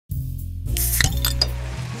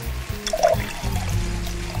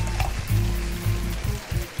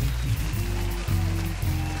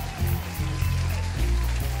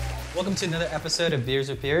Welcome to another episode of Beers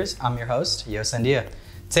with Peers. I'm your host, Yo Sandia.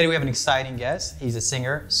 Today we have an exciting guest. He's a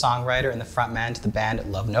singer, songwriter, and the frontman to the band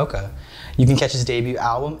Love NOKA. You can catch his debut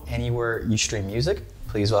album anywhere you stream music.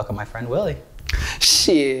 Please welcome my friend Willie.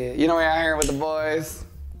 Shit, you know we're out here with the boys.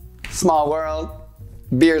 Small world,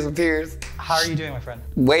 Beers with Peers. How are you doing, my friend?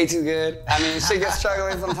 Way too good. I mean, shit gets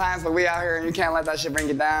struggling sometimes, but we out here and you can't let that shit bring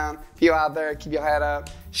you down. If you out there, keep your head up.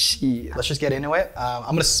 Shit. Let's just get into it. I'm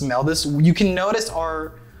gonna smell this. You can notice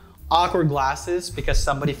our awkward glasses because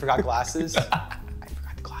somebody forgot glasses. I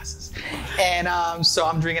forgot the glasses. And so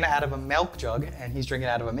I'm drinking out of a milk jug and he's drinking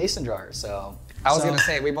out of a mason jar, so. I was gonna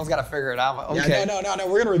say, we both gotta figure it out, but okay. Yeah, no,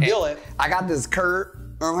 we're gonna reveal it. I got this Kurt.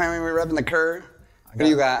 Remember when we were repping the Kurt? What do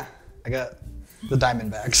you got? I got the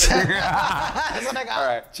Diamondbacks. That's what I got. All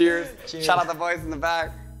right, cheers. Cheers. Shout out the boys in the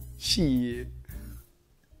back. Shit.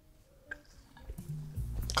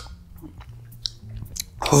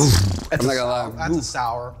 I'm not gonna lie. That's a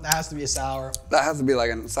sour. That has to be a sour. That has to be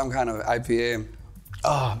like some kind of IPA.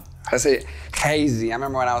 Oh, I say hazy. I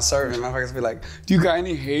remember when I was serving, motherfuckers would be like, "Do you got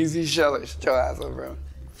any hazy shell?" Shut your ass up, bro.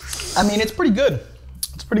 I mean, it's pretty good.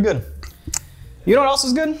 It's pretty good. You know what else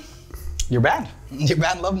is good? Your band. Your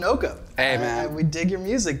band Love NOKA. Hey, man. We dig your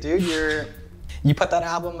music, dude. You put that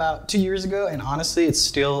album out 2 years ago, and honestly, it's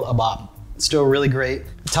still a bop. It's still really great.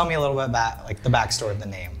 Tell me a little bit about like the backstory of the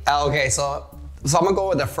name. Okay, so I'm gonna go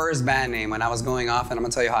with the first band name when I was going off, and I'm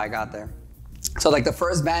gonna tell you how I got there. So like the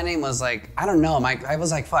first band name was like, I don't know, I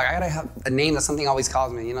was like, fuck, I gotta have a name that something always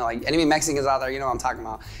calls me, you know, like any Mexicans out there, you know what I'm talking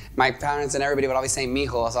about. My parents and everybody would always say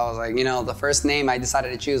Mijo, so I was like, you know, the first name I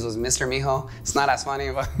decided to choose was Mr. Mijo. It's not as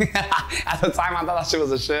funny, but at the time I thought that shit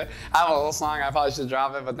was a shit. I have a whole song, I probably should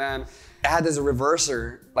drop it, but then it had this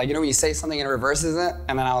reverser, like, you know when you say something and it reverses it?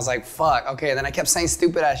 And then I was like, fuck, okay, then I kept saying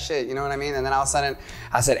stupid ass shit, you know what I mean? And then all of a sudden,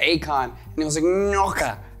 I said AKON, and it was like,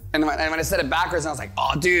 NOKA. And when I said it backwards, I was like,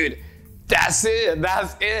 oh, dude, that's it.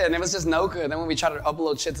 And it was just NOKA. And then when we tried to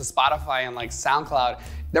upload shit to Spotify and like SoundCloud,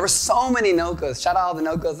 there were so many NOKAs. Shout out all the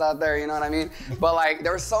NOKAs out there, you know what I mean? But like,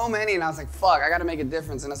 there were so many, and I was like, fuck, I gotta make a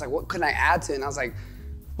difference. And I was like, what could I add to it? And I was like,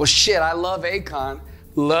 well, shit, I love AKON,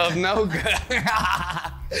 love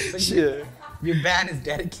NOKA. Shit. Your band is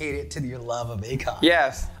dedicated to your love of AKON.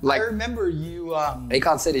 Yes. Like, I remember you...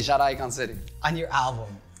 AKON City, shout out AKON City. On your album,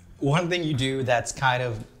 one thing you do that's kind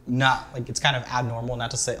of not, like it's kind of abnormal,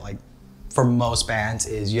 not to say like, for most bands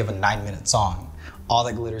is you have a 9-minute song. All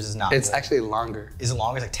That Glitters is not It's good. actually longer. Is it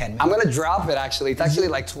longer? It's like 10 minutes? I'm gonna drop it actually. It's actually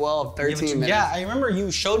like 12, 13 minutes. Yeah, I remember you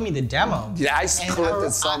showed me the demo. Yeah, I clipped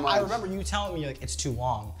it so much. I remember you telling me like it's too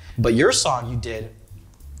long. But your song you did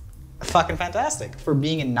fucking fantastic for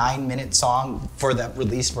being a 9-minute song for the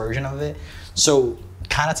released version of it. So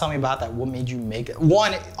kind of tell me about that. What made you make it?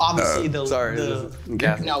 One, obviously no,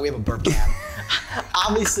 we have a burp can.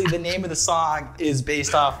 Obviously, the name of the song is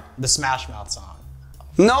based off the Smash Mouth song.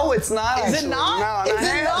 No, it's not. Is actually. it not? No, Is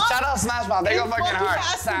it not? Shout out Smash Mouth. They go fucking hard.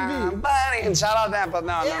 Has to be. Somebody, and shout out them, but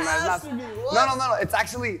no, It has to be. What? No. It's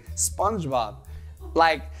actually SpongeBob.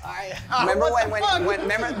 Like,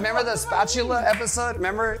 remember the spatula episode?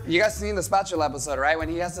 Remember, you guys seen the spatula episode, right? When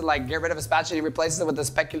he has to like get rid of a spatula, he replaces it with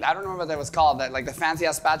the I don't remember what that was called, that like the fancy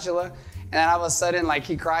ass spatula. And then all of a sudden, like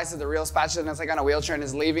he cries to the real spatula, and it's like on a wheelchair and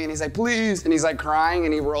is leaving, and he's like, please, and he's like crying,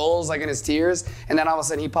 and he rolls like in his tears, and then all of a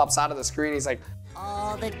sudden he pops out of the screen, and he's like,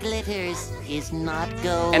 all that glitters is not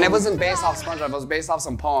gold. and it wasn't based off SpongeBob, it was based off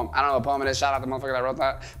some poem. I don't know what poem it is, shout out the motherfucker that wrote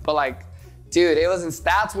that, but like, dude, it wasn't,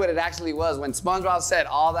 that's what it actually was. When SpongeBob said,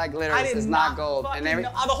 all that glitters is not gold. And the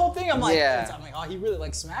whole thing, I'm like, yeah. I'm like, oh, he really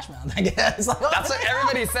likes Smash Mouth, I guess. That's what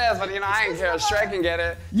everybody says, but you know, I ain't care. Shrek can get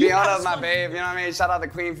it. Fiona's my babe, you know what I mean? Shout out to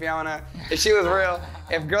Queen Fiona. If she was real,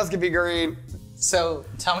 if girls could be green. So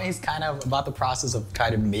tell me kind of about the process of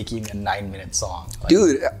kind of making a 9-minute song. Like,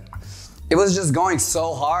 Dude, it was just going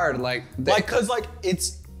so hard. Cause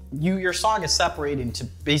it's, your song is separated into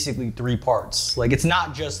basically 3 parts. Like it's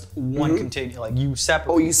not just one continuous, like you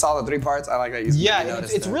separate. Oh, you saw the 3 parts? I like that.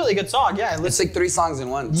 It's really a good song, yeah. It's like 3 songs in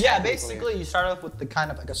one. Yeah, basically you start off with the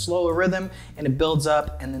kind of like a slower rhythm and it builds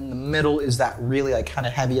up, and then the middle is that really like kind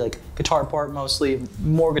of heavy like guitar part, mostly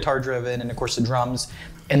more guitar driven, and of course the drums.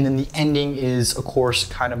 And then the ending is of course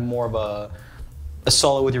kind of more of a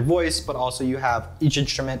solo with your voice, but also you have each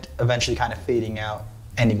instrument eventually kind of fading out,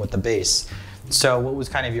 ending with the bass. So what was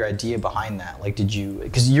kind of your idea behind that? Like, did you,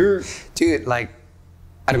 because you're... Dude, like,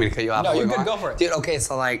 I don't mean to cut you off. No, you're good, go for it. Dude, okay,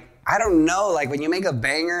 so like, I don't know, like when you make a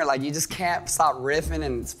banger, like you just can't stop riffing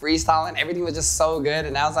and freestyling. Everything was just so good.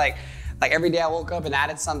 And I was like every day I woke up and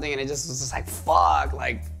added something, and it just was just like, fuck,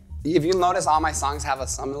 like if you notice, all my songs have a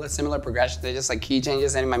similar progression. They're just like key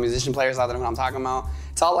changes. Any of my musician players out there know what I'm talking about.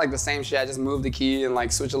 It's all like the same shit. I just move the key and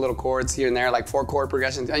like switch a little chords here and there, like 4 chord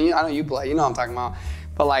progressions. And I know you play, you know what I'm talking about.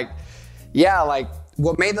 But like, yeah, like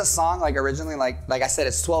what made the song like originally, like I said,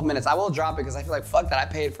 it's 12 minutes. I will drop it because I feel like, fuck that, I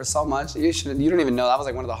paid for so much. You don't even know. That was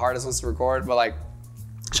like one of the hardest ones to record. But like,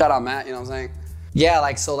 shout out Matt, you know what I'm saying? Yeah,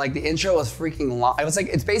 like, so like the intro was freaking long. It was like,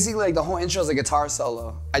 it's basically like the whole intro is a guitar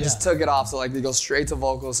solo. I just took it off so like they go straight to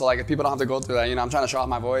vocals. So like if people don't have to go through that, you know, I'm trying to show off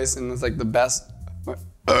my voice and it's like the best,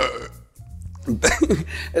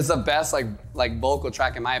 it's the best like vocal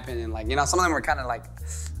track in my opinion. Like, you know, some of them were kind of like,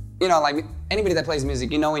 you know, like anybody that plays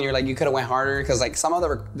music, you know, when you're like, you could have went harder because like some of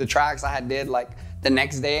the tracks I did like the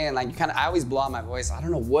next day and like you kind of, I always blow out my voice. I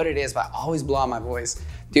don't know what it is, but I always blow out my voice.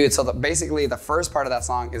 Dude, so basically the first part of that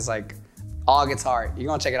song is like, all guitar. You're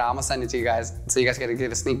gonna check it out. I'm gonna send it to you guys so you guys get to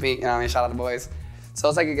get a sneak peek. You know what I mean? Shout out to the boys. So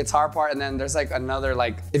it's like a guitar part, and then there's like another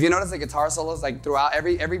like. If you notice the guitar solos like throughout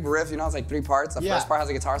every riff, you know, it's like 3 parts. The first part has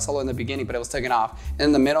a guitar solo in the beginning, but it was taken off. And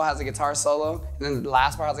then the middle has a guitar solo, and then the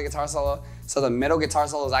last part has a guitar solo. So the middle guitar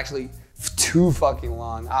solo is actually too fucking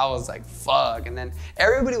long. I was like, fuck. And then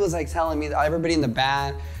everybody was like telling me, everybody in the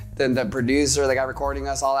band, the producer, the guy recording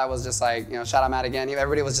us, all that was just like, you know, shout out Matt again.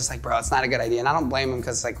 Everybody was just like, bro, it's not a good idea. And I don't blame him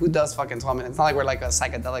because like, who does fucking 12 minutes? It's not like we're like a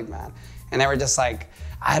psychedelic band. And they were just like,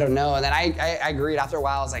 I don't know. And then I agreed after a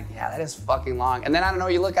while. I was like, yeah, that is fucking long. And then I don't know,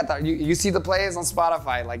 you look at the, you see the plays on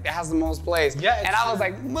Spotify, like it has the most plays. Yeah. And I was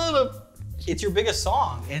like, mother. It's your biggest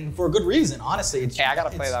song, and for a good reason, honestly. I gotta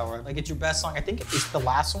play that one. Like, it's your best song. I think it's the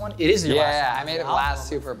last one. It is your last song. Yeah, I made it last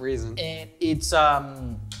too for a reason. And it's,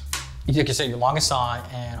 like you said, your longest song,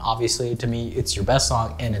 and obviously to me, it's your best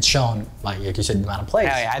song, and it's shown, like you said, the amount of plays.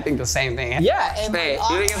 Hell yeah, I think the same thing. Yeah, and you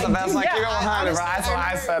think it's the best song? Keep it 100, bro. That's what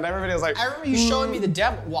I said. Everybody was like, I remember you showing me the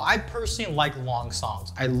demo. Well, I personally like long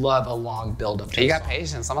songs. I love a long build-up to you got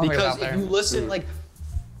patience. Some of them out there. Because if you listen, like,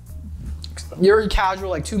 you're casual,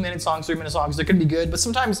 like 2-minute songs, 3-minute songs, they could be good, but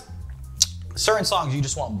sometimes certain songs you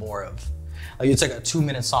just want more of. Like it's like a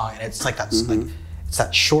 2-minute song, and it's like that, like, it's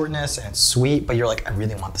that shortness and it's sweet, but you're like, I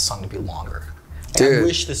really want the song to be longer. Like, dude, I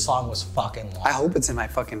wish this song was fucking long. I hope it's in my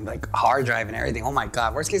fucking like hard drive and everything. Oh my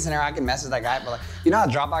god. Worst case scenario, I can message that guy, but like, you know how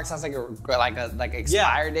Dropbox has like a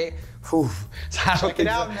expire date? Whew. So check it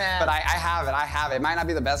out, man. But I have it. It might not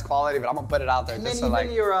be the best quality, but I'm gonna put it out there. And just then so even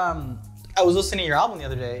like your I was listening to your album the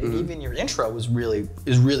other day, and even your intro is really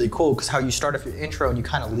cool because how you start off your intro and you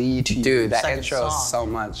kind of lead to your that second intro song is so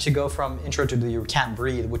much. To go from intro to You Can't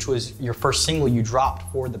Breathe, which was your first single you dropped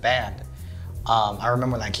for the band. I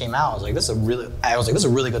remember when that came out, I was like, this is a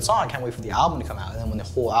really good song. I can't wait for the album to come out. And then when the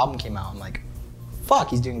whole album came out, I'm like,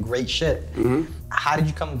 fuck, he's doing great shit. How did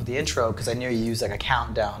you come up with the intro? Because I knew you used like a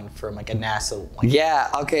countdown from like a NASA. Yeah.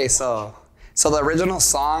 Okay. So the original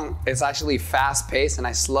song is actually fast paced, and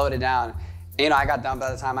I slowed it down. You know, I got dumped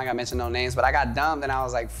at the time. I got mentioned no names, but I got dumped, and I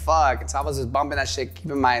was like, fuck. So I was just bumping that shit,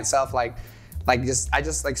 keeping myself I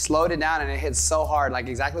just like slowed it down, and it hit so hard, like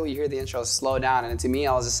exactly what you hear the intro, slow down. And to me,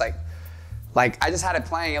 I was just like I just had it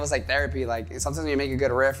playing. It was like therapy. Like sometimes when you make a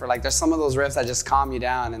good riff, or like there's some of those riffs that just calm you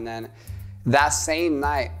down. And then that same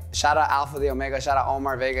night, shout out Alpha the Omega, shout out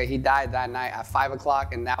Omar Vega. He died that night at 5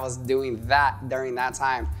 o'clock, and that was doing that during that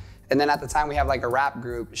time. And then at the time we have like a rap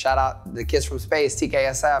group. Shout out the Kids from Space,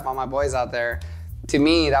 TKSF, all my boys out there. To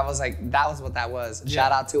me, that was what that was. Yeah.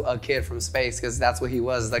 Shout out to a kid from space, because that's what he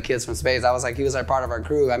was, the Kids from Space. I was like, he was a part of our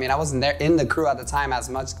crew. I mean, I wasn't there in the crew at the time as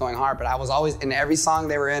much going hard, but I was always in every song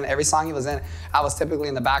they were in, every song he was in, I was typically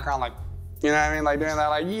in the background like, you know what I mean? Like doing that,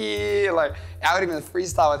 like, yeah, like I would even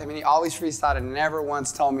freestyle with him, and he always freestyled and never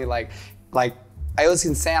once told me like, I was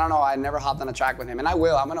insane. I don't know. I never hopped on a track with him, and I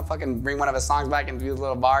will. I'm gonna fucking bring one of his songs back and do a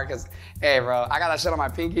little bar, cause, hey, bro, I got that shit on my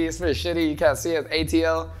pinky. It's pretty shitty. You can't see it.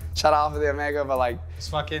 ATL. Shout out for the Omega, but like, it's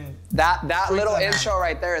fucking that little intro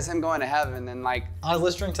right there is him going to heaven, and like,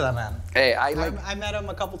 let's drink to that, man. Hey, I met him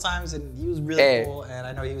a couple times, and he was really cool, and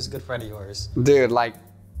I know he was a good friend of yours. Dude, like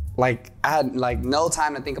I had like no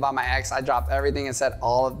time to think about my ex. I dropped everything and said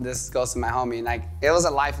all of this goes to my homie, and like it was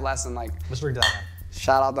a life lesson. Like, let's drink to that, man.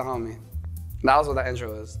 Shout out the homie. That was what that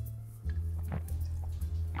intro is.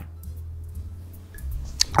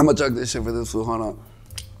 I'm gonna chug this shit for this fool. Hold on.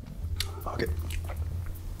 Fuck it.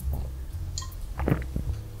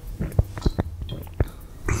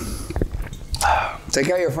 Take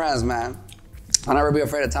care of your friends, man. I'll never be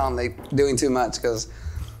afraid to tell them they doing too much, because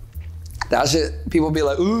that shit, people be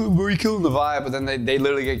like, ooh, were you killing the vibe? But then they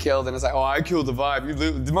literally get killed, and it's like, oh, I killed the vibe.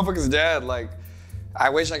 The motherfucker's dead. Like, I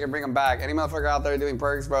wish I could bring him back. Any motherfucker out there doing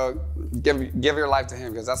perks, bro, give your life to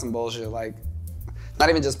him, because that's some bullshit. Like, not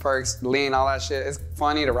even just perks, lean, all that shit. It's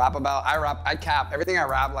funny to rap about. I cap everything I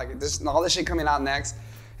rap. Like, all this shit coming out next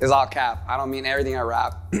is all cap. I don't mean everything I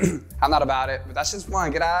rap. I'm not about it, but that's just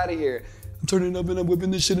fun. Get out of here. I'm turning up and I'm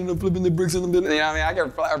whipping this shit and I'm flipping the bricks and I'm doing, you know what I mean?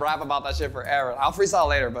 I can rap about that shit forever. I'll freestyle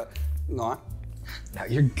later, but no. No,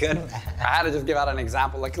 you're good. I had to just give out an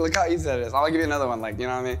example. Like, look how easy it is. I'll give you another one. Like, you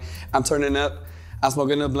know what I mean? I'm turning up. I'm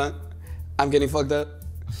smoking a blunt. I'm getting fucked up.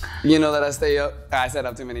 You know that I stay up. I said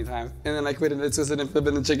up too many times. And then I quit it, twisted and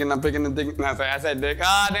flipping the chicken. I'm picking the dick. No, I said dick.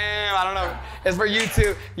 Ah, damn. I don't know. It's for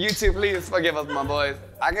YouTube. YouTube, please forgive us, my boys.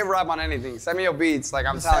 I can rap on anything. Send me your beats. Like,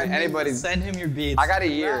 I'm telling you, anybody. Send him your beats. I got a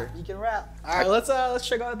year. You can rap. All right, let's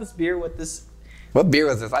check out this beer with this. What beer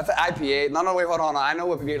was this? I said IPA. No, wait, hold on. I know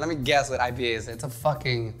what beer. Let me guess what IPA is. It's a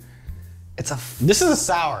fucking. This is a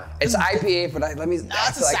sour. It's IPA, but let me. No,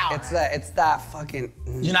 it's a sour. It's that fucking.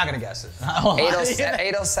 You're not gonna guess it.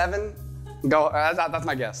 807. Go. That's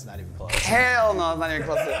my guess. Not even close. Hell no, it's not even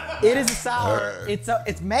close. It is a sour.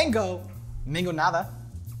 It's mango. Mango nada.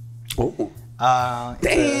 Oh. Damn.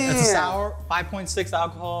 It's a sour. 5.6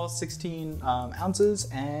 alcohol, 16 ounces,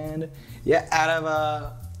 and yeah, out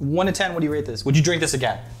of 1 to 10, what do you rate this? Would you drink this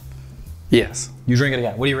again? Yes. You drink it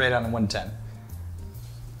again. What do you rate it on a 1 to 10?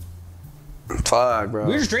 Fuck, bro.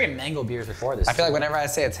 We were just drinking mango beers before this. I feel like whenever I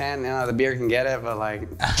say a 10, you know, the beer can get it, but like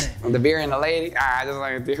the beer and the lady, I just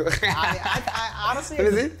like to do. I honestly,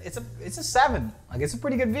 it's a 7. Like, it's a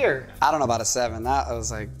pretty good beer. I don't know about a 7. That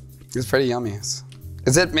was like, it's pretty yummy.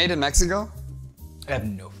 Is it made in Mexico? I have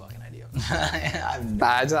no fucking idea. I'm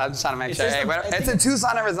just trying to make sure. Hey, it's in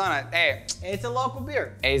Tucson, Arizona. Hey. It's a local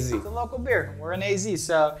beer. AZ. It's a local beer. We're in AZ,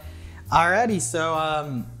 so alrighty.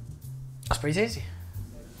 So that's pretty tasty.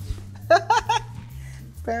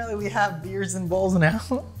 Apparently we have beers and bowls now.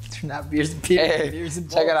 They're not beers and beers. Hey, beers and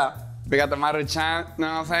bowls. check it out. We got the Maruchan, you know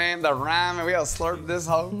what I'm saying? The rhyme, and we gotta slurp this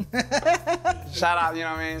hoe. Shout out, you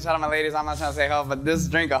know what I mean? Shout out my ladies. I'm not trying to say hoe, but this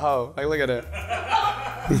drink a hoe. Like, look at it.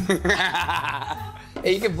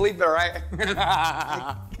 Hey, you can bleep it, right?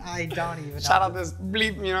 I don't even know. Shout out this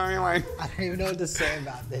bleep, you know what I mean? Like, I don't even know what to say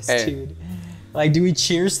about this, dude. Like, do we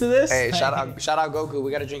cheers to this? Hey, shout out Goku.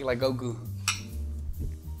 We gotta drink it like Goku.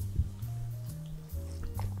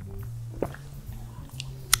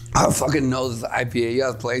 I fucking know this is IPA. You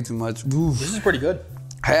guys play too much. Oof. This is pretty good.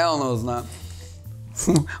 Hell no, it's not.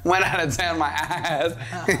 1 out of 10, my ass.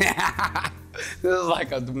 This is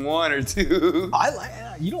like a 1 or 2. I like.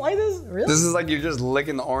 You don't like this? Really? This is like you're just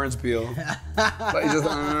licking the orange peel. Like just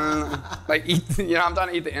like eat. You know, I'm trying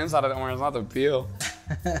to eat the inside of the orange, not the peel.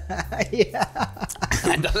 Yeah.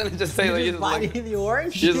 Doesn't it just say you like just biting the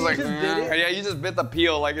orange? You just like yeah, you just bit the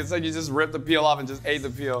peel. Like it's like you just ripped the peel off and just ate the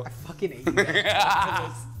peel. I fucking ate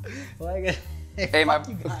that. Like, hey, fuck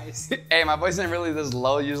you guys. Hey, my voice ain't really this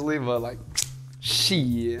low usually, but like,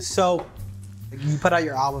 shit. So, you put out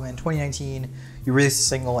your album in 2019. You released a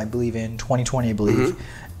single, I believe, in 2020, I believe. Mm-hmm.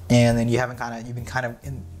 And then you've been kind of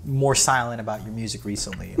more silent about your music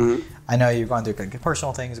recently. Mm-hmm. I know you're going through like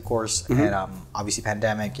personal things, of course, mm-hmm. and obviously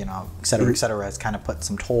pandemic, you know, et cetera, has kind of put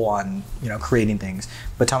some toll on, you know, creating things.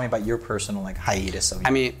 But tell me about your personal like hiatus. I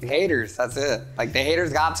mean, haters. That's it. Like the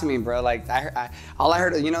haters got to me, bro. Like all I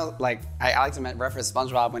heard, you know, like I like to reference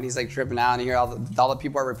SpongeBob when he's like tripping out and you hear all the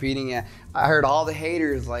people are repeating it. I heard all the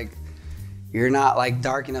haters like, you're not like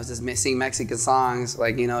dark enough to sing Mexican songs.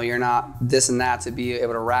 Like, you know, you're not this and that to be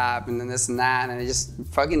able to rap and then this and that. And it just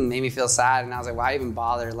fucking made me feel sad. And I was like, why even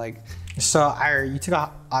bother? Like, so you took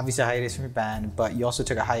obviously a hiatus from your band, but you also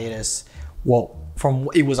took a hiatus. Well,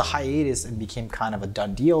 it was a hiatus and became kind of a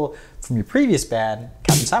done deal from your previous band,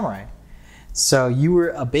 Captain Samurai. So you were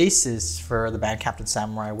a bassist for the band Captain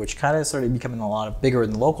Samurai, which kind of started becoming a lot bigger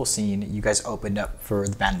in the local scene. You guys opened up for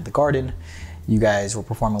the band The Garden. You guys were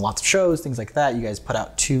performing lots of shows, things like that. You guys put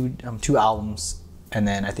out two albums, and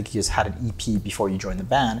then I think you just had an EP before you joined the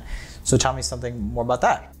band. So tell me something more about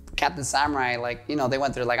that. Captain Samurai, like, you know, they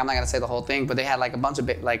went through, like, I'm not gonna say the whole thing, but they had like a bunch of,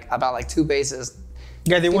 about 2 basses.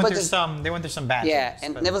 Yeah, they went through some band. Yeah,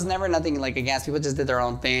 and there was never nothing like against. People just did their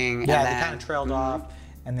own thing. Yeah, and they kind of trailed off,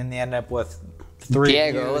 and then they ended up with 3.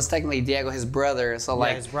 Diego, it was technically Diego, his brother. So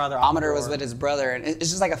like, his brother. Amador was with his brother, and it's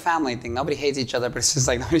just like a family thing. Nobody hates each other, but it's just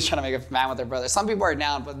like nobody's trying to make a band with their brother. Some people are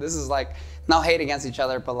down, but this is like no hate against each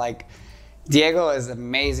other, but like Diego is an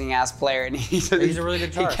amazing ass player, and he's a really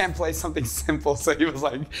good guitarist. He can't play something simple, so he was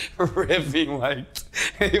like riffing like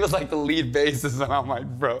he was like the lead bassist, and I'm like,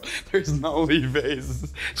 bro, there's no lead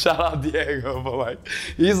bassist. Shout out Diego, but like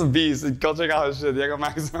he's a beast. Go check out his shit, Diego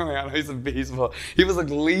Maximiliano. He's a beast, but he was like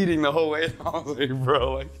leading the whole way. And I was like,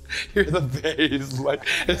 bro, like you're the bass, like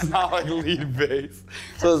it's not like lead bass.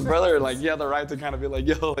 So his brother, like, he had the right to kind of be like,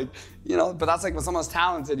 yo, like, you know. But that's like when someone's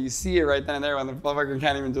talented, you see it right then and there. When the motherfucker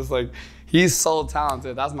can't even just like. He's so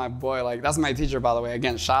talented. That's my boy. Like, that's my teacher, by the way.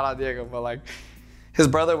 Again, shout out Diego. But like, his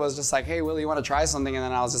brother was just like, hey, Willie, you want to try something? And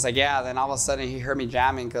then I was just like, yeah. Then all of a sudden he heard me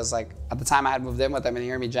jamming because like at the time I had moved in with him and he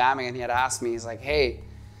heard me jamming and he had asked me, he's like, hey,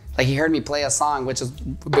 like he heard me play a song, which is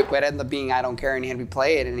what ended up being I Don't Care, and he had me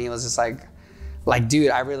play it and he was just like,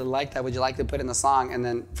 dude, I really like that. Would you like to put in the song? And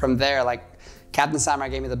then from there, like Captain Samurai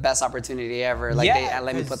gave me the best opportunity ever. Like they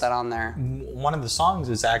let me put that on there. One of the songs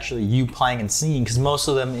is actually you playing and singing because most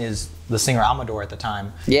of them is the singer Amador at the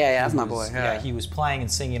time. Yeah, that's my boy. Yeah, he was playing and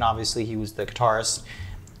singing. Obviously, he was the guitarist.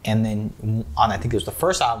 And then on I think it was the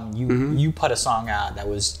first album, you put a song out that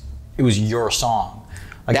was your song.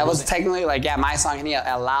 Like that was technically like my song, and he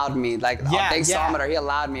allowed me thanks to Amador, he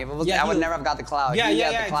allowed me. If it was, I would never have got the clout. He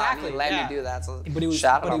got the clout, and he let me do that. So but it was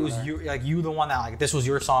you the one that like this was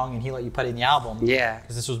your song, and he let you put it in the album. Yeah,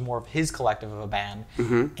 because this was more of his collective of a band,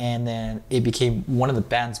 and then it became one of the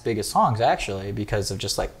band's biggest songs actually because of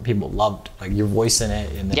just like people loved like your voice in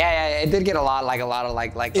it. And it did get a lot of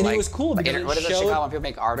and it was cool because what is it called when people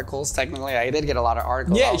make articles? Technically, it did get a lot of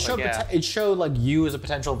articles. Yeah, it showed like you as a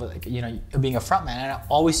potential, like being a frontman. And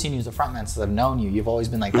always seen you as a frontman since I've known you. You've always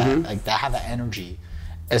been like that, like that, have that energy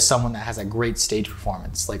as someone that has a great stage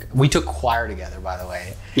performance. Like we took choir together, by the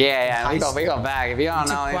way. Yeah, we go back. If you don't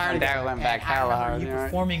know, we went back hella hard. You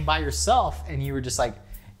performing by yourself, and you were just like,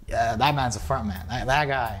 that man's a frontman. That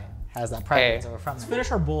guy has that presence of a frontman. Let's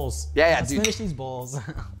finish our bowls. Let's finish these bowls.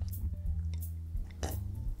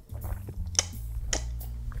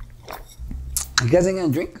 You guys ain't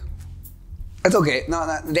gonna drink? It's okay. No,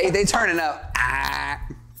 they turning up.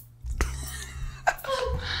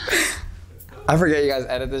 I forget you guys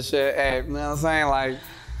edit this shit. Hey, you know what I'm saying? Like,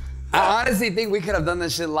 I honestly think we could have done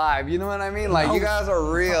this shit live. You know what I mean? Like, you guys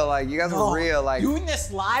are real. Like, you guys are real. Like, doing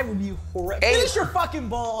this live would be horrific. Finish your fucking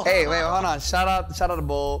bowl. Hey, wait, hold on. Shout out to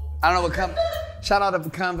Bowl. I don't know what shout out to the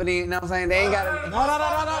company. You know what I'm saying? They ain't got a... No,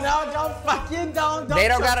 don't. They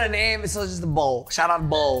don't got a name, so it's just a bowl. Shout out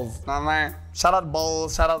Bowls. You know what I'm saying? Shout out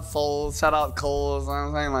Bowls, shout out Souls, shout out Coles. You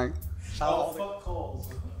know what I'm saying? Like, shout out fuck Coles.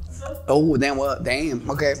 Oh, damn, what? Damn.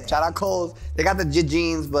 Okay, shout out Coles. They got the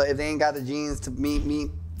jeans, but if they ain't got the jeans to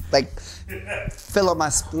me, like, fill up my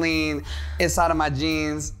spleen inside of my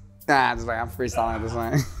jeans. Nah, just like, I'm freestyling at this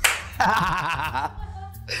point.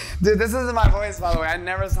 Dude, this isn't my voice, by the way. I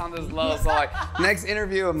never sound this low. So, like, next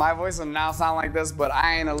interview, my voice will now sound like this, but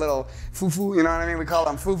I ain't a little foo-foo, you know what I mean? We call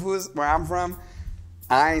them foo-foos where I'm from.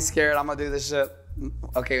 I ain't scared. I'm gonna do this shit.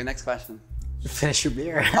 Okay, next question. Finish your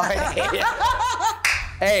beer.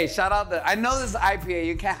 Hey, shout out I know this is IPA.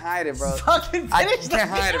 You can't hide it, bro. Fucking finish You can't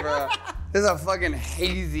hide it, bro. This is a fucking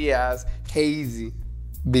hazy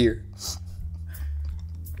beer.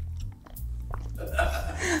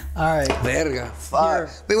 All right. Verga. Fuck.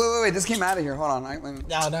 Wait. This came out of here. Hold on.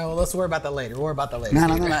 No. Let's worry about that later. No.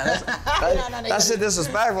 That shit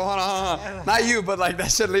disrespectful. Hold on. Not you, but like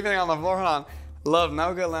that shit leaving it on the floor. Hold on. Love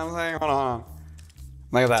NOKA. I'm saying. Hold on.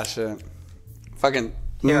 Look at that shit. Fucking.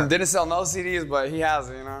 Didn't sell no CDs, but he has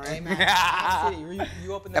it. You know what I mean? Hey man.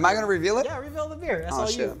 You open the Am I gonna reveal it? Yeah, reveal the beer. That's all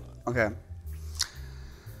shit. you. Okay.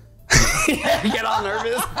 Get all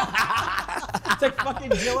nervous. It's like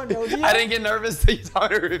fucking Jill or no deal. I didn't get nervous till you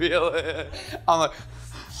told me to reveal it. I'm like,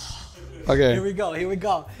 okay. Here we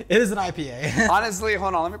go. It is an IPA. Honestly,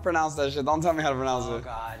 hold on. Let me pronounce that shit. Don't tell me how to pronounce it. Oh,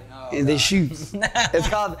 God. They shoot. It's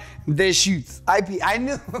called They Shoots. IP. I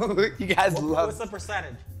knew you guys love. What's the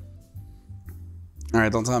percentage? All right,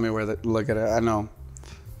 don't tell me where to look at it. I know.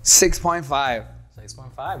 6.5.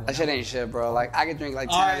 6.5. That shit ain't shit, bro. Like, I could drink like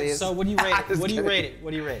 10 of these. So what do you rate it?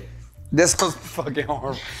 What do you rate it? This was fucking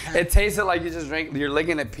horrible. It tasted like you're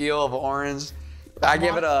licking a peel of orange. I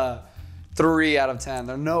give it a 3 out of 10.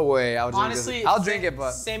 There's no way I would drink this. I'll drink it,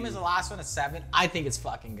 but... Same as the last one, a 7. I think it's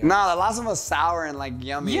fucking good. Nah, the last one was sour and like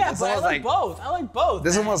yummy. Yeah, but I like both.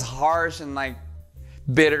 This one was harsh and like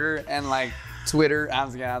bitter and like Twitter. I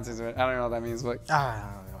don't know what that means, but... I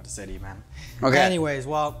don't know what to say to you, man. Okay. Anyways,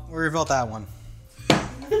 well, we revealed that one.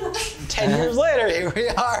 10 years later, here we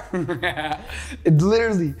are. It's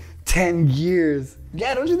literally 10 years.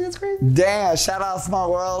 Yeah, don't you think that's crazy? Damn, shout out Small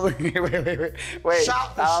World. Wait.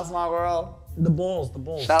 Shout out Small World. The Bulls.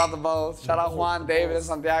 Shout out the Bulls. Shout out Juan, David, and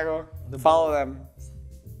Santiago. Follow them.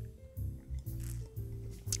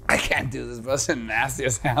 I can't do this, bro. It's nasty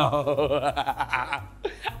as hell.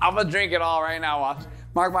 I'm gonna drink it all right now. Watch.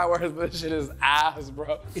 Mark my words, but this shit is ass,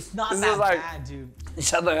 bro. It's not that bad, dude.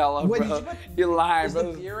 Shut the hell up, bro. You're lying, is bro.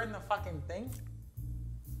 Is the beer in the fucking thing?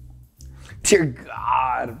 Dear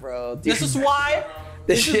God, bro. This is why.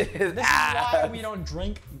 This is why we don't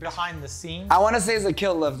drink behind the scenes. I want to say it's a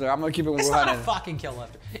kill lifter. I'm gonna keep it 100. It's not a fucking kill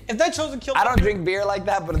lifter. If they chose a kill lifter, I don't drink beer like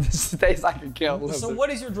that, but this tastes like a kill lifter. So what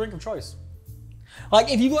is your drink of choice?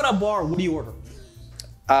 Like if you go to a bar, what do you order?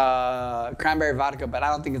 cranberry vodka, but I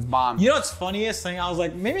don't think it's bomb. You know what's funniest thing? I was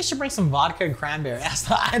like, maybe I should bring some vodka and cranberry.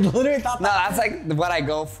 I literally thought No, that. that's like what I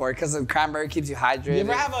go for because the cranberry keeps you hydrated. You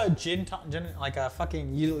ever have a gin like a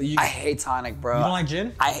fucking you I hate tonic, bro. You don't like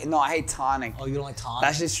gin? I hate tonic. Oh, you don't like tonic?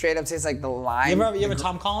 That shit straight up tastes like the lime. You ever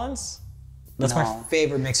Tom Collins? That's my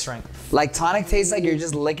favorite mixed drink. Like tonic tastes like you're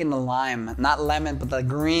just licking the lime, not lemon, but the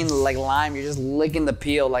green like lime. You're just licking the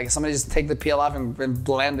peel. Like somebody just take the peel off and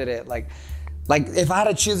blended it. Like if I had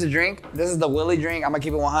to choose a drink, this is the Willie drink. I'm gonna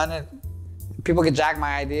keep it 100. People could jack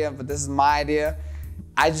my idea, but this is my idea.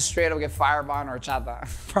 I just straight up get Fireball or horchata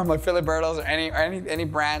from like Filiberto's or any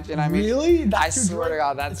branch. You know what I mean? Really? That's I swear to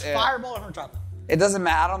God, that's it. Fireball or horchata. It doesn't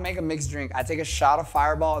matter. I don't make a mixed drink. I take a shot of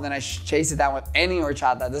Fireball and then I chase it down with any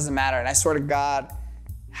horchata. It doesn't matter. And I swear to God,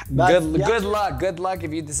 good luck. Good luck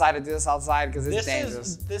if you decide to do this outside because it's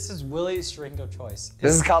dangerous. This is Willie's drink of choice.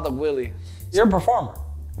 This is called the Willie. You're a performer,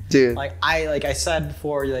 dude. Like I said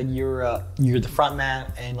before, like you're the front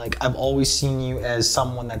man, and like I've always seen you as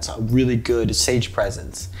someone that's a really good stage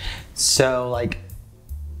presence. So like,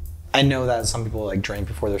 I know that some people like drink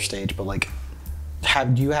before their stage, but like.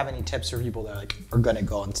 Do you have any tips for people that like are gonna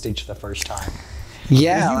go on stage for the first time?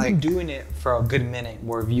 Yeah, you've been doing it for a good minute.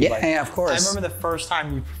 Where you yeah, of course. I remember the first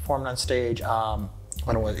time you performed on stage.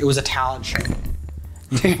 When it was a talent show.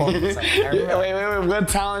 Wait, what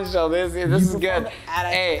talent show? This is good.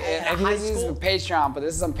 Hey, I think this is Patreon, but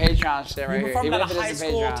this is some Patreon shit right here. You performed at a high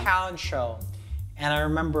school talent show, and I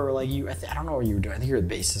remember like I don't know what you were doing. I think you were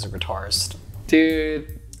the bassist or guitarist,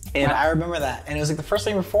 dude. And I remember that, and it was like the first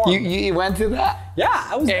time you performed. You went to that? Yeah,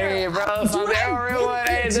 I was there. Hey, bro, so real one.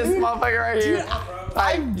 Hey, this motherfucker right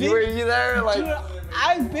here. Were you there? Like, dude,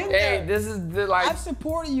 I've been there. Hey, this is the like. I've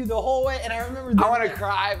supported you the whole way, and I remember. I want to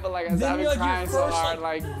cry, but like I've been crying so hard,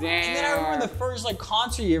 like damn. And then I remember the first like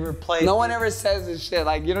concert you ever played. No one ever says this shit.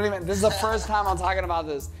 Like you don't even. This is the first time I'm talking about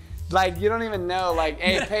this. Like you don't even know. Like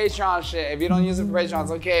hey, Patreon shit. If you don't use it for Patreon,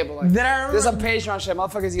 it's okay. But like this is a Patreon shit,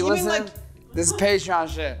 motherfuckers. You listen. Like, this is Patreon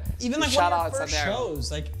shit. Even like one of your first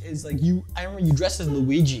shows, like is like you. I remember you dressed as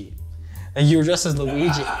Luigi. And you were dressed as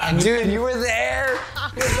Luigi. And dude, you were there.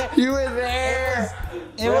 You were there.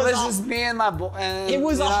 It was just me and my boy. It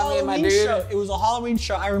was a Halloween show. It was a Halloween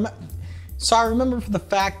show. I remember. So I remember for the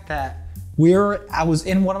fact that I was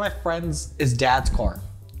in one of my friends' dad's car.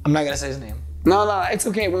 I'm not gonna say his name. No, it's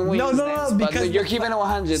okay. No, because you're keeping it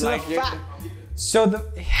 100. So like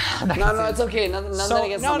no, it's okay. Nothing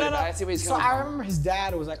against somebody. No. I see what he's coming from. I remember his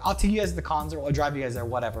dad was like, "I'll take you guys to the concert. I'll drive you guys there,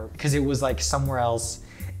 whatever," because it was like somewhere else.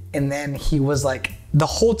 And then he was like, the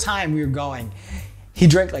whole time we were going, he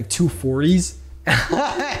drank like 2 40s.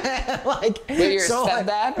 Like, wait, your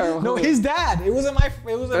stepdad or who? No, his dad. It wasn't my.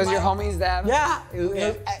 It was your homie's dad. Yeah.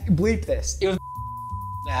 Bleep this. It was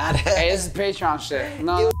dad. Hey, this is Patreon shit.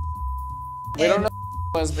 No, we don't know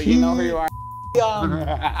who it was, but you know who you are.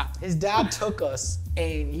 His dad took us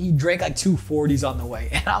and he drank like 2 40s on the way,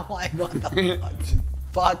 and I'm like, what the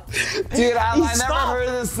fuck? Dude, I never heard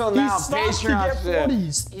of this till now. Patreon shit.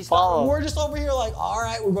 He stopped. We're just over here like, all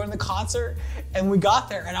right, we're going to the concert, and we got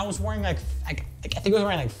there, and I was wearing like I think I was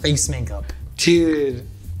wearing like face makeup, dude.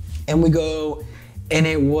 And we go. And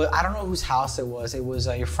it was, I don't know whose house it was. It was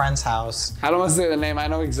your friend's house. I don't want to say the name. I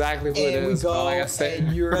know exactly who it is. And we go,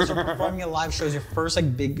 and you're performing a live show. It was your first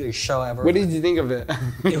like big show ever. What did you think of it?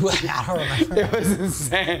 It was, I don't remember. It was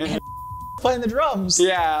insane. And playing the drums.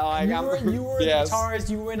 Yeah, like you were the guitarist.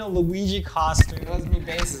 You were in a Luigi costume. It was me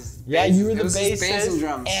bassist. Yeah, you were the bassist. Bass and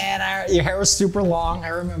drums. And your hair was super long. I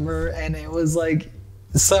remember, and it was like,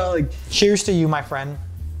 so like, cheers to you, my friend.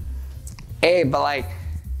 Hey, but like.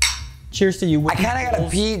 Cheers to you. I kind of gotta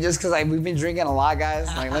pee just because we've been drinking a lot, guys.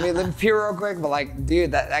 Like, let me pee real quick. But like,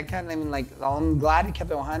 dude, that kind of like, I'm glad you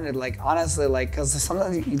kept it 100. Like, honestly, like, cause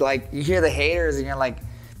sometimes you hear the haters and you're like,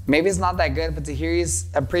 maybe it's not that good, but to hear you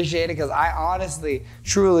appreciate it, cause I honestly,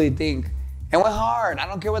 truly think it went hard. I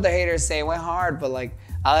don't care what the haters say, it went hard, but like,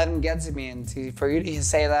 I let them get to me, and for you to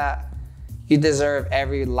say that, you deserve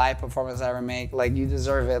every live performance I ever make. Like, you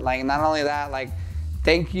deserve it. Like, not only that, like.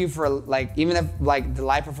 Thank you for like, even if like the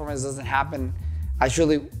live performance doesn't happen, I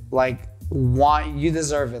truly like you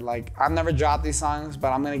deserve it. Like I've never dropped these songs, but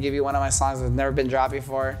I'm gonna give you one of my songs that's never been dropped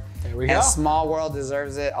before. There we go. And Small World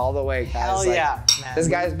deserves it all the way, guys. Hell yeah, man. This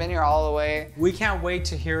guy's been here all the way. We can't wait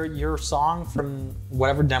to hear your song from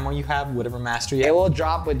whatever demo you have, whatever master you have. It will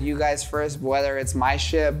drop with you guys first, whether it's my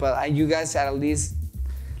shit, but you guys at least,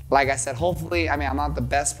 like I said, hopefully, I mean, I'm not the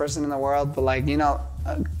best person in the world, but like, you know,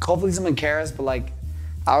 hopefully someone cares, but like,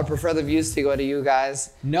 I would prefer the views to go to you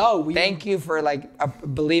guys. Thank you for like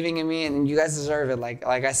believing in me, and you guys deserve it. Like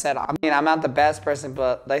I said, I mean, I'm not the best person,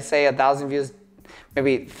 but they say 1,000 views,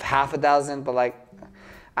 maybe half a dozen, but like,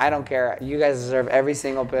 I don't care. You guys deserve every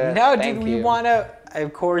single bit. No, dude, Thank we you. want to,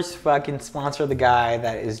 of course, fucking sponsor the guy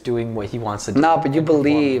that is doing what he wants to do. No, but you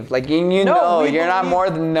believe. Like, you know, we you're not believe. more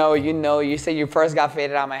than no. You know, you say you first got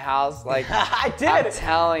faded out of my house. Like, I did. I'm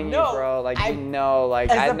telling you, No, bro. Like, I- you know, like,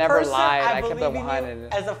 As I a never person, lied. I kept believe it in you.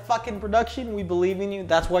 100. As a fucking production, we believe in you.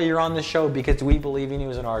 That's why you're on the show, because we believe in you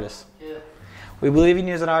as an artist. Yeah. We believe in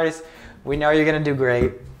you as an artist. We know you're going to do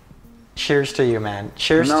great. Cheers to you, man.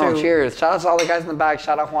 Cheers No, to cheers. Shout out to all the guys in the back.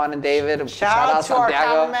 Shout out Juan and David. Shout out to our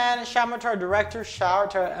Santiago. cameraman. Shout out to our director. Shout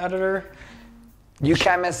out to our editor. You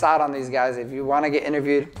can't miss out on these guys. If you want to get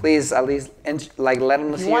interviewed, please at least let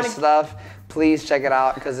them see your wanna- stuff. Please check it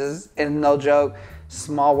out, because it's no joke.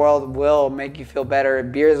 Small World will make you feel better.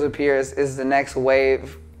 Beers with Peers is the next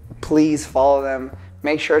wave. Please follow them.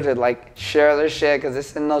 Make sure to share their shit, because this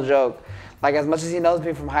is no joke. Like, as much as he knows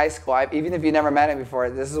me from high school, even if you never met him before,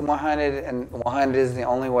 this is 100, and 100 is the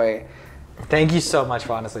only way. Thank you so much,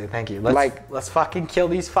 honestly. Thank you. Let's fucking kill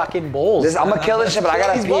these fucking bulls. I'm gonna kill this shit, but I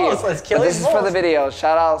gotta these pee. bulls. Let's kill But these this is for the bulls. video.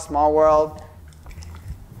 Shout out Small World.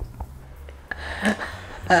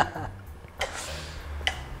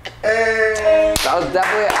 That was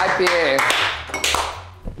definitely an IPA.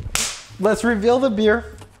 Let's reveal the beer.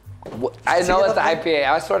 I know it's the the thing? IPA.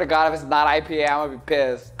 I swear to God, if it's not IPA, I'm gonna be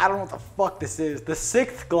pissed. I don't know what the fuck this is. The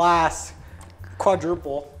 6th glass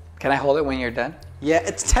quadruple. Can I hold it when you're done? Yeah,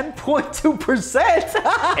 it's 10.2%. It's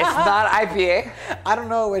not IPA. I don't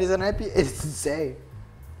know. Wait, is it an IPA? It doesn't say.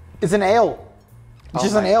 It's an ale. It's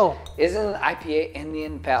just an my- ale. Isn't IPA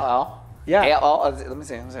Indian Pale Ale? Yeah. Ale, let me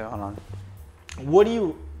see. Hold on. What do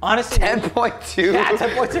you honestly? 10.2. Yeah,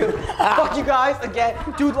 10.2. Fuck you guys again,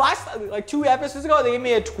 dude. Last 2 episodes ago, they gave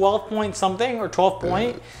me a 12 point something or 12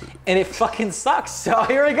 point, and it fucking sucks. So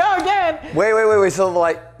here we go again. Wait.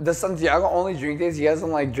 So does Santiago only drink this? He doesn't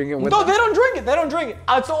drink it with No, them? they don't drink it. They don't drink it.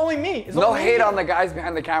 It's only me. It's No only hate me. on the guys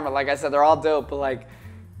behind the camera. Like I said, they're all dope, but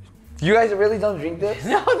you guys really don't drink this?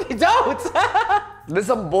 No, they don't. This is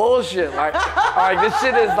some bullshit. This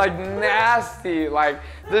shit is nasty.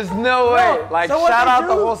 There's no way. so what Shout they out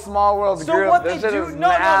the do- whole Small World So group. what This they shit do? is No,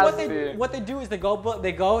 nasty. what they do is they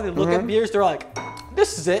look at beers. They're like,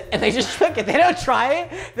 this is it, and they just pick it. They don't try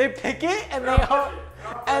it. They pick it, and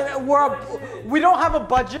we don't have a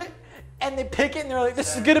budget. And they pick it, and they're like,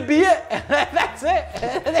 "This is gonna be it." And that's it.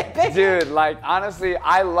 And they pick it. Dude, honestly,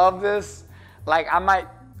 I love this. I might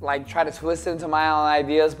try to twist it into my own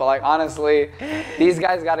ideas, but honestly, these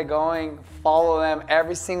guys got it going. Follow them,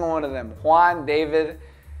 every single one of them. Juan, David,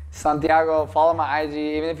 Santiago, follow my IG.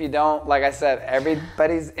 Even if you don't, like I said,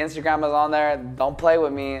 everybody's Instagram is on there. Don't play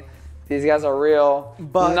with me. These guys are real.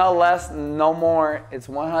 But- no less, no more. It's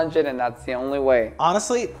 100, and that's the only way.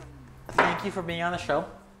 Honestly, thank you for being on the show.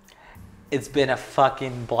 It's been a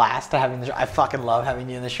fucking blast to have you in the show. I fucking love having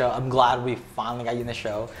you in the show. I'm glad we finally got you in the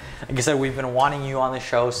show. Like I said, we've been wanting you on the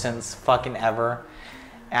show since fucking ever.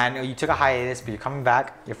 And I know you took a hiatus, but you're coming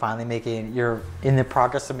back. You're in the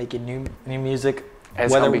progress of making new music.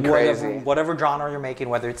 It's gonna be crazy. Whatever genre you're making,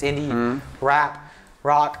 whether it's indie, rap,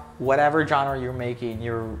 rock, whatever genre you're making,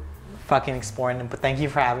 you're fucking exploring them. But thank you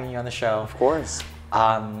for having you on the show. Of course.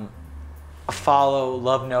 Follow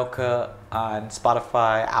Love NOKA on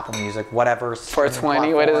Spotify, Apple Music, whatever. For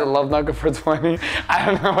 20, what is it? Love NOKA for 20? I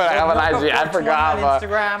don't know what I have on IG. I forgot. On But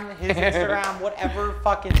Instagram, his Instagram, whatever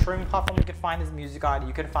fucking streaming platform you can find his music on,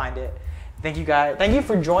 you can find it. Thank you guys. Thank you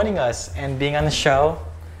for joining us and being on the show.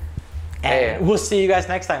 And Hey. we'll see you guys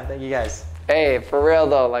next time. Thank you guys. hey, for real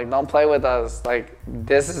though, don't play with us.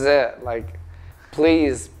 This is it.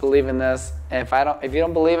 Please believe in this. And if you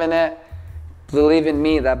don't believe in it, believe in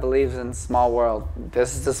me that believes in Small World.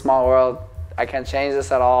 This is the Small World. I can't change this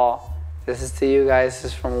at all. This is to you guys.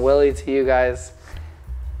 This is from Willie to you guys.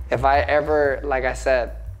 If I ever, like I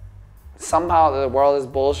said, somehow the world is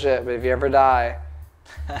bullshit, but if you ever die,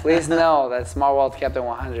 please know that Small World kept it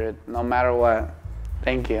 100, no matter what.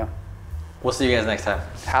 Thank you. We'll see you guys next time.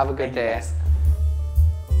 Have a good day.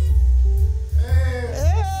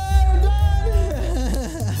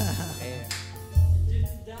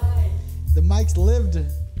 The mics lived.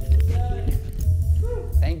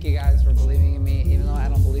 Thank you guys for believing in me, even though I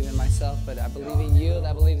don't believe in myself, but I believe in you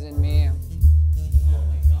that believes in me.